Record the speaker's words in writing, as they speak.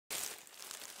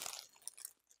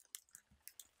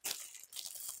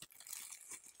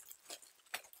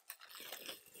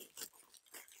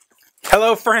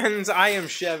Hello friends, I am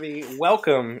Chevy.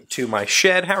 Welcome to my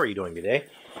shed. How are you doing today?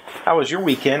 How was your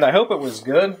weekend? I hope it was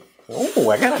good.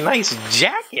 Oh, I got a nice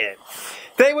jacket.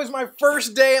 Today was my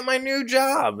first day at my new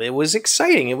job. It was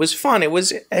exciting. It was fun. It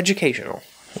was educational.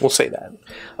 We'll say that.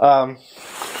 And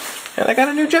I got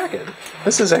a new jacket.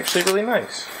 This is actually really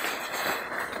nice.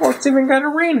 Oh, it's even got a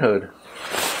rain hood.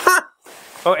 Ha!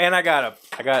 Oh, and I got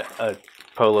a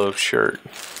polo shirt.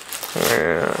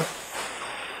 Yeah.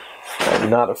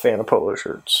 I'm not a fan of polo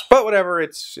shirts, but whatever,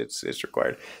 it's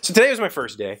required. So today was my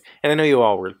first day, and I know you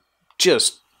all were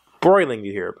just broiling to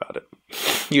hear about it.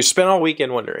 You spent all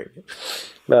weekend wondering.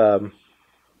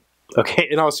 Okay,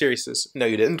 in all seriousness, no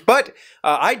you didn't, but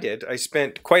I did. I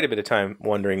spent quite a bit of time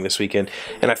wondering this weekend,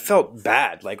 and I felt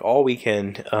bad, like all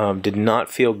weekend, did not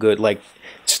feel good, like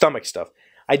stomach stuff.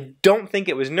 I don't think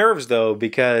it was nerves, though,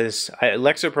 because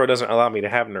Lexapro doesn't allow me to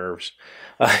have nerves.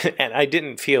 And I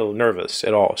didn't feel nervous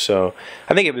at all. So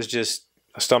I think it was just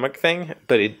a stomach thing,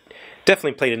 but it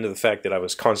definitely played into the fact that I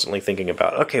was constantly thinking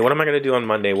about, okay, what am I going to do on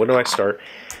Monday? When do I start?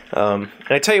 And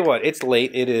I tell you what, it's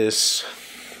late. It is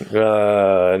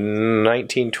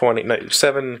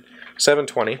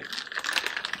 7:20.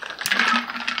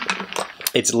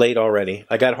 It's late already.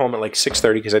 I got home at like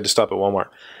 6:30 because I had to stop at Walmart.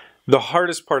 The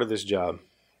hardest part of this job,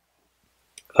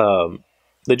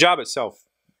 the job itself,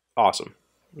 awesome.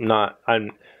 I'm not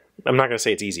going to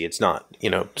say it's easy. It's not. You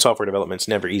know, software development's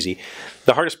never easy.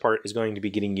 The hardest part is going to be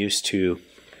getting used to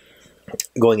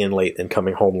going in late and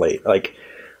coming home late. Like,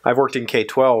 I've worked in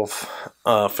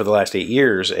K-12 for the last 8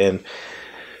 years, and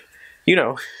you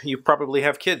know, you probably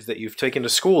have kids that you've taken to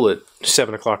school at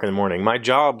 7 o'clock in the morning. My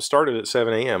job started at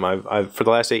 7 a.m. I've for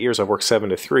the last 8 years I've worked 7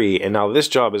 to 3, and now this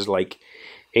job is like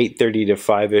 8:30 to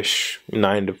 5-ish,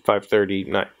 9 to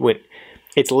 5:30.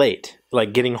 It's late.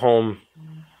 Like, getting home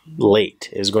late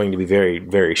is going to be very,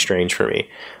 very strange for me.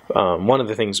 One of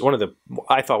the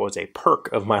I thought was a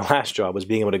perk of my last job was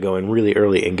being able to go in really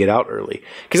early and get out early,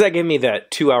 because that gave me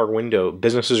that 2-hour window.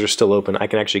 Businesses are still open. I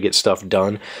can actually get stuff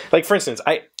done. Like, for instance,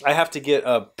 I have to get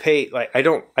a pay. Like, I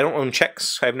don't own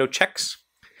checks. I have no checks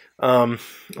for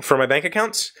my bank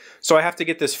accounts, so I have to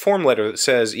get this form letter that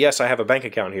says, yes, I have a bank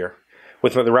account here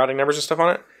with the routing numbers and stuff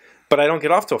on it. But I don't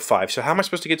get off till 5. So how am I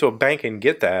supposed to get to a bank and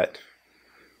get that?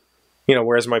 You know,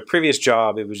 whereas my previous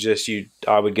job, it was just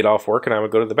I would get off work and I would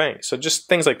go to the bank. So just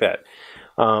things like that.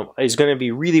 It's going to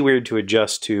be really weird to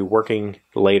adjust to working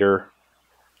later,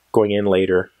 going in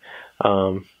later.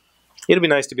 It'll be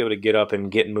nice to be able to get up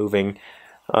and get moving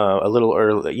a little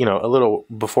early, you know, a little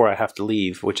before I have to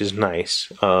leave, which is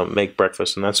nice. Make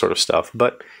breakfast and that sort of stuff.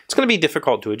 But it's going to be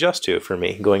difficult to adjust to for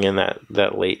me, going in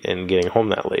that late and getting home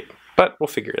that late. But we'll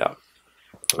figure it out.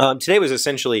 Today was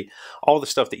essentially all the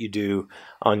stuff that you do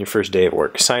on your first day of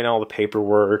work. Sign all the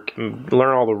paperwork,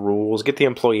 learn all the rules, get the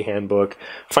employee handbook,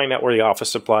 find out where the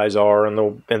office supplies are, and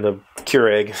the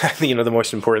Keurig. You know, the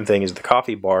most important thing is the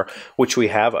coffee bar, which we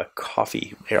have a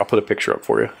coffee. Here, I'll put a picture up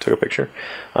for you. Took a picture.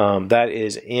 That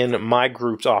is in my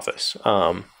group's office.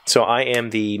 So I am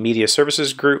the media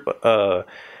services group.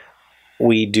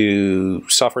 We do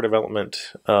software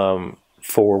development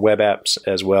for web apps,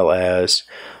 as well as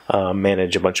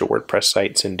manage a bunch of WordPress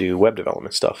sites and do web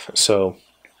development stuff. So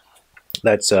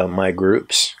that's my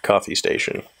group's coffee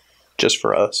station, just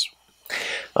for us,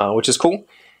 which is cool.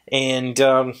 And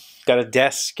got a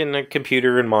desk and a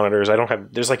computer and monitors.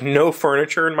 There's like no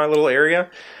furniture in my little area,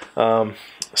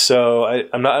 so I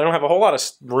don't have a whole lot of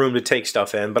room to take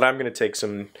stuff in. But I'm going to take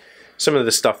some of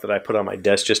the stuff that I put on my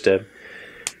desk just to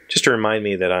remind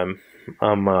me that I'm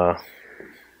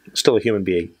still a human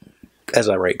being as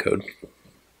I write code.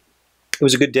 It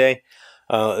was a good day.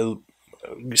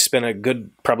 Spent a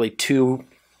good probably two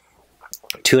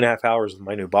and a half hours with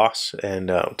my new boss, and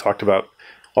talked about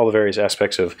all the various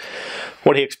aspects of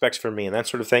what he expects from me and that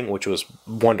sort of thing, which was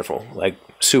wonderful. Like,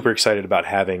 super excited about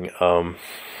having a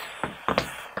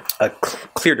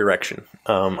clear direction.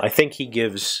 I think he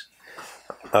gives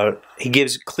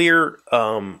clear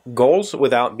goals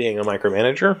without being a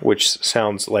micromanager, which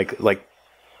sounds like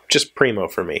just primo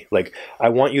for me. Like, I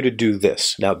want you to do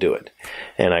this, now do it.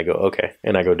 And I go, okay,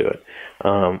 and I go do it,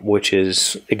 which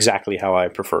is exactly how I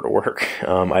prefer to work.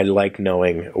 I like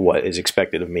knowing what is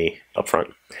expected of me up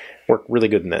front. Work really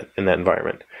good in that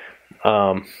environment.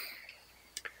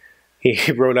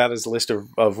 He wrote out his list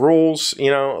of rules, you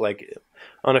know, like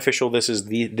unofficial, this is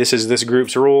this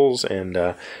group's rules, and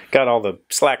got all the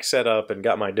Slack set up and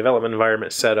got my development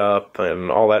environment set up and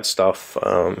all that stuff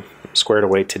squared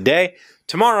away today.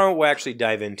 Tomorrow, we'll actually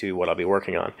dive into what I'll be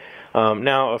working on.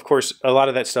 Now, of course, a lot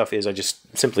of that stuff is I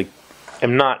just simply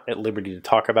am not at liberty to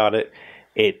talk about it.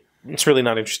 it's really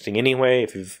not interesting anyway.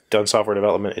 If you've done software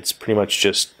development, it's pretty much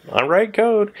just I write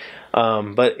code.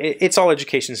 But it's all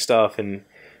education stuff, and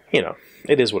you know,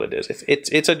 it is what it is.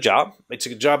 It's a job. It's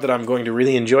a job that I'm going to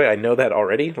really enjoy. I know that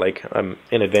already, like I'm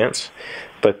in advance.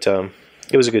 But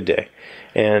it was a good day.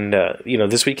 And, you know,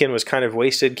 this weekend was kind of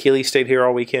wasted. Keely stayed here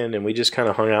all weekend, and we just kind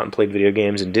of hung out and played video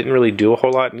games and didn't really do a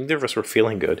whole lot. Neither of us were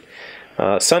feeling good.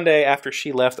 Sunday, after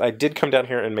she left, I did come down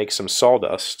here and make some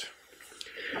sawdust.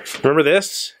 Remember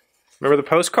this? Remember the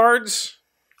postcards?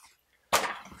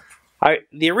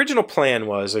 The original plan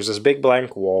was there's this big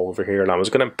blank wall over here, and I was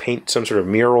going to paint some sort of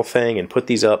mural thing and put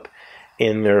these up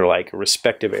in their like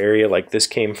respective area. Like this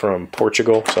came from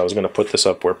Portugal, so I was going to put this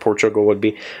up where Portugal would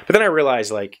be. But then I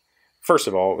realized, like, first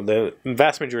of all, the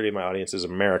vast majority of my audience is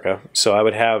America, so I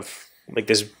would have like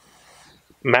this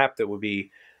map that would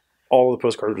be all the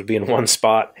postcards would be in one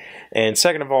spot. And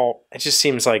second of all, it just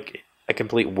seems like a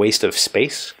complete waste of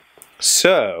space.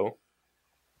 So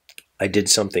I did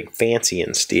something fancy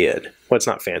instead. Well, it's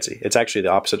not fancy. It's actually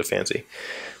the opposite of fancy.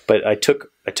 But I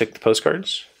took the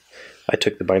postcards. I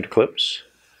took the binder clips.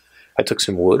 I took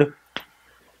some wood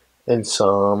and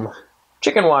some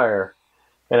chicken wire.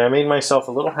 And I made myself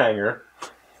a little hanger.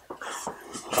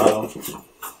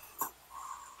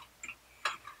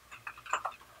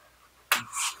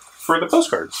 For the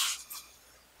postcards.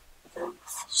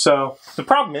 So the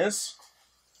problem is,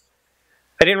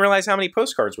 I didn't realize how many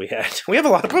postcards we had. We have a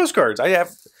lot of postcards.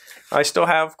 I still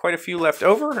have quite a few left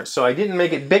over, so I didn't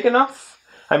make it big enough.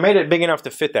 I made it big enough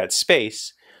to fit that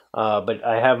space, but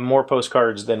I have more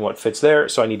postcards than what fits there,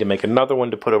 so I need to make another one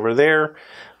to put over there.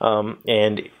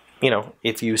 And you know,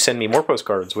 if you send me more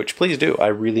postcards, which please do, I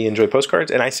really enjoy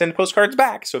postcards, and I send postcards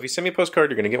back. So if you send me a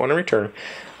postcard, you're going to get one in return,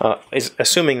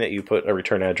 assuming that you put a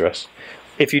return address.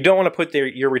 If you don't want to put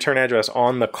your return address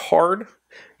on the card,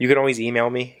 you can always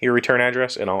email me your return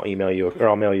address, and I'll email you, or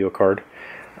I'll mail you a card.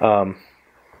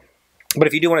 But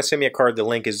if you do want to send me a card, the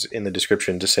link is in the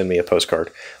description to send me a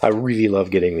postcard. I really love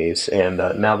getting these, and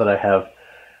now that I have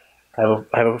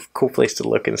a cool place to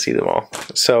look and see them all.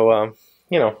 So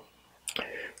you know,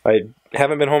 I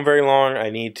haven't been home very long. I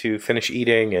need to finish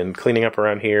eating and cleaning up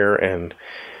around here and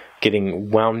getting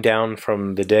wound down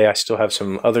from the day. I still have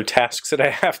some other tasks that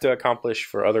I have to accomplish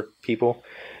for other people,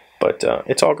 but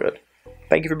it's all good.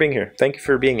 Thank you for being here. Thank you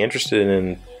for being interested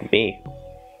in me.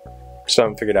 Still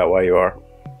haven't figured out why you are.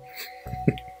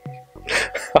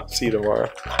 I'll see you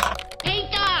tomorrow. Hey,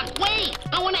 Doc, wait!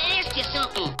 I want to ask you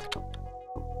something.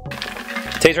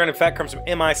 Today's random fact comes from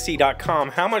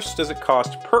MIC.com. How much does it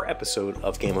cost per episode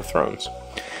of Game of Thrones?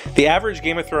 The average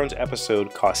Game of Thrones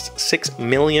episode costs $6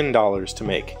 million to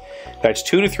make. That's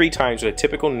 2 to 3 times what a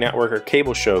typical network or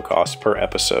cable show costs per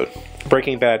episode.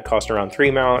 Breaking Bad cost around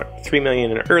 $3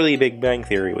 million, and early Big Bang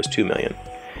Theory was $2 million.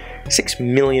 $6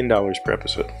 million per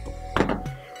episode.